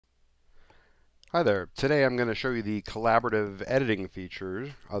Hi there. Today I'm going to show you the collaborative editing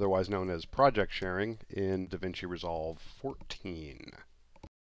features, otherwise known as project sharing, in DaVinci Resolve 14.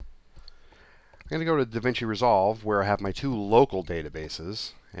 I'm going to go to DaVinci Resolve where I have my two local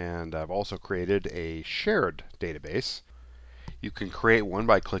databases, and I've also created a shared database. You can create one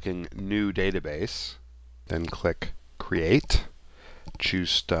by clicking New Database, then click Create,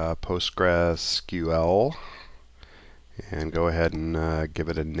 choose PostgreSQL, and go ahead and give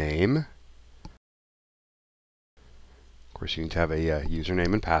it a name. Of course, you need to have a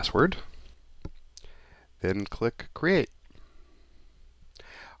username and password. Then click Create.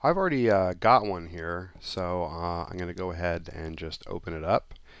 I've already got one here, so I'm going to go ahead and just open it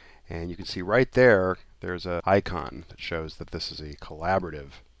up. And you can see right there, there's an icon that shows that this is a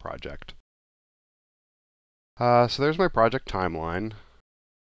collaborative project. So there's my project timeline.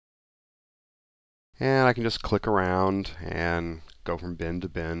 And I can just click around and go from bin to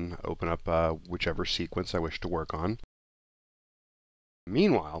bin, open up whichever sequence I wish to work on.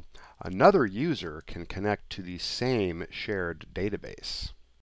 Meanwhile, another user can connect to the same shared database.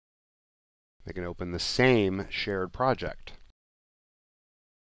 They can open the same shared project.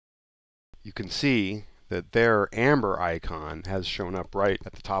 You can see that their amber icon has shown up right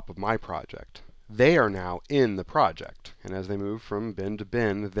at the top of my project. They are now in the project, and as they move from bin to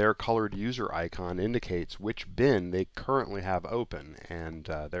bin, their colored user icon indicates which bin they currently have open and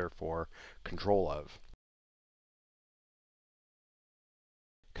therefore control of.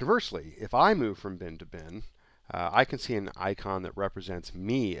 Conversely, if I move from bin to bin, I can see an icon that represents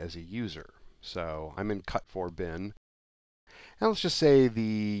me as a user. So I'm in cut 4 bin. And let's just say the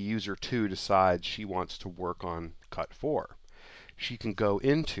user 2 decides she wants to work on cut 4. She can go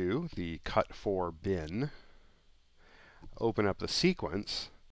into the cut 4 bin, open up the sequence,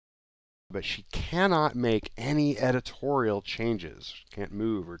 but she cannot make any editorial changes, can't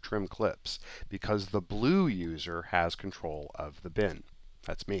move or trim clips, because the blue user has control of the bin.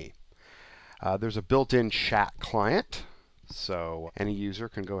 That's me. There's a built-in chat client. So any user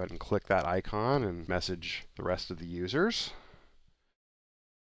can go ahead and click that icon and message the rest of the users.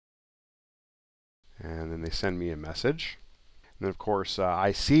 And then they send me a message. And then, of course,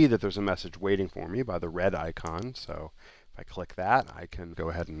 I see that there's a message waiting for me by the red icon. So if I click that, I can go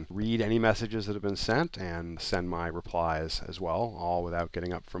ahead and read any messages that have been sent and send my replies as well, all without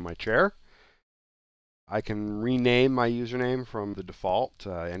getting up from my chair. I can rename my username from the default.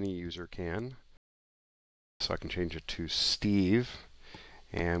 Any user can. So I can change it to Steve.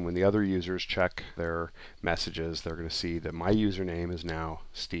 And when the other users check their messages, they're going to see that my username is now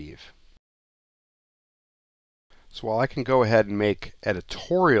Steve. So while I can go ahead and make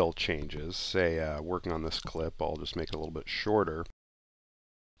editorial changes, say working on this clip, I'll just make it a little bit shorter.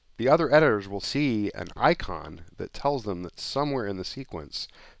 The other editors will see an icon that tells them that somewhere in the sequence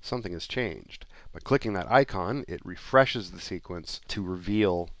something has changed. By clicking that icon, it refreshes the sequence to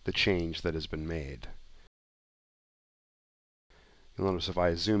reveal the change that has been made. You'll notice if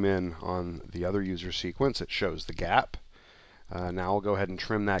I zoom in on the other user sequence, it shows the gap. Now I'll go ahead and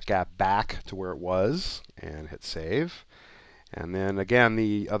trim that gap back to where it was and hit save. And then again,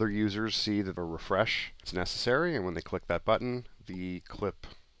 the other users see that a refresh is necessary, and when they click that button, the clip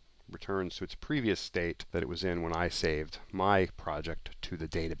returns to its previous state that it was in when I saved my project to the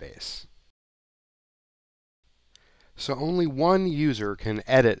database. So only one user can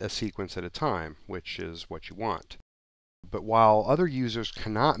edit a sequence at a time, which is what you want. But while other users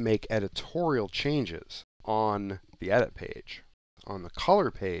cannot make editorial changes on the edit page, on the color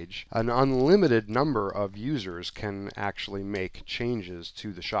page, an unlimited number of users can actually make changes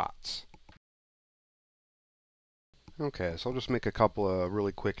to the shots. Okay, so I'll just make a couple of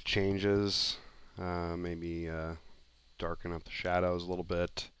really quick changes. Maybe darken up the shadows a little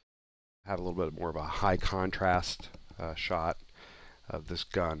bit. Have a little bit more of a high contrast shot of this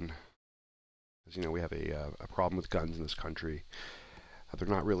gun. As you know, we have a problem with guns in this country. They're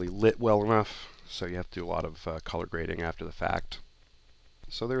not really lit well enough, so you have to do a lot of color grading after the fact.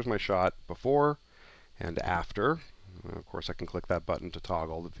 So there's my shot before and after. Of course, I can click that button to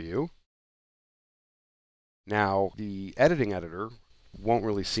toggle the view. Now, the editing editor won't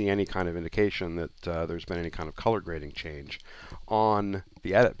really see any kind of indication that there's been any kind of color grading change on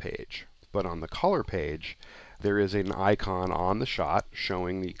the edit page. But on the color page, there is an icon on the shot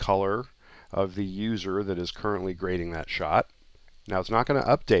showing the color of the user that is currently grading that shot. Now it's not going to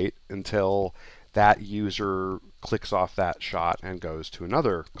update until that user clicks off that shot and goes to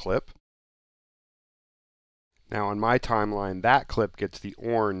another clip. Now on my timeline, that clip gets the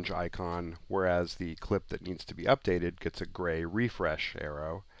orange icon, whereas the clip that needs to be updated gets a gray refresh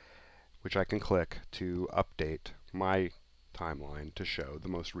arrow, which I can click to update my timeline to show the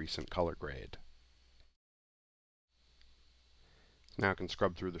most recent color grade. Now I can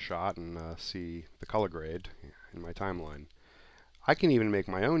scrub through the shot and see the color grade in my timeline. I can even make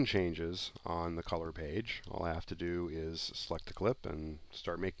my own changes on the color page. All I have to do is select the clip and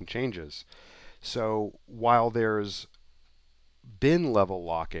start making changes. So while there's bin level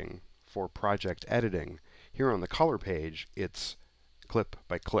locking for project editing, here on the color page, it's clip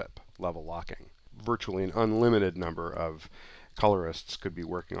by clip level locking. Virtually an unlimited number of colorists could be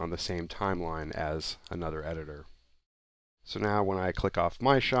working on the same timeline as another editor. So now when I click off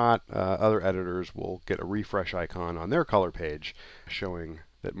my shot, other editors will get a refresh icon on their color page showing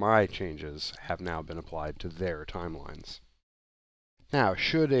that my changes have now been applied to their timelines. Now,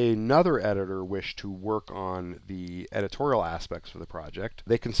 should another editor wish to work on the editorial aspects of the project,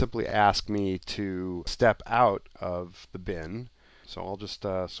 they can simply ask me to step out of the bin. So I'll just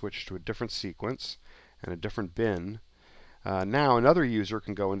switch to a different sequence and a different bin. Now another user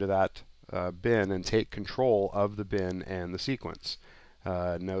can go into that bin and take control of the bin and the sequence.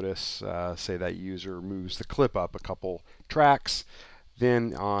 Notice, say that user moves the clip up a couple tracks.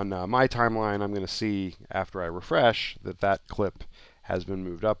 Then on my timeline, I'm going to see, after I refresh, that that clip has been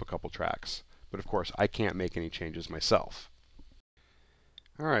moved up a couple tracks. But of course, I can't make any changes myself.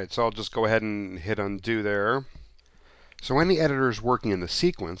 Alright, so I'll just go ahead and hit undo there. So any editors working in the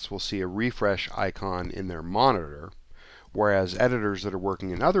sequence will see a refresh icon in their monitor, whereas editors that are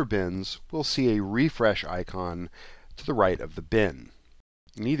working in other bins will see a refresh icon to the right of the bin.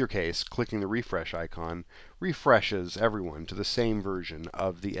 In either case, clicking the refresh icon refreshes everyone to the same version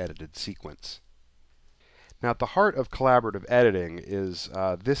of the edited sequence. Now, at the heart of collaborative editing is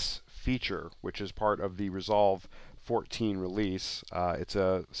this feature, which is part of the Resolve 14 release. It's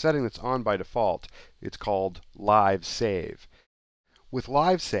a setting that's on by default. It's called Live Save. With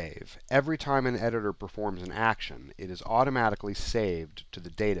Live Save, every time an editor performs an action, it is automatically saved to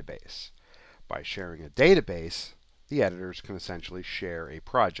the database. By sharing a database, the editors can essentially share a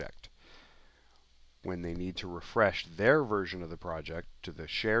project. When they need to refresh their version of the project to the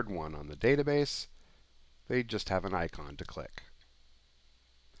shared one on the database, they just have an icon to click.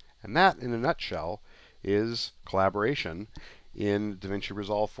 And that, in a nutshell, is collaboration in DaVinci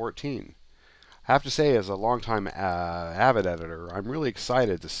Resolve 14. I have to say, as a longtime Avid editor, I'm really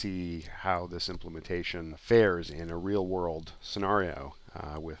excited to see how this implementation fares in a real-world scenario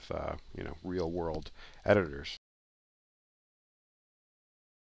with real-world editors.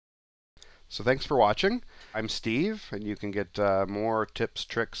 So thanks for watching. I'm Steve, and you can get more tips,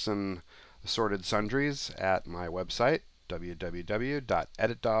 tricks, and assorted sundries at my website,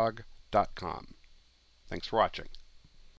 www.editdog.com. Thanks for watching.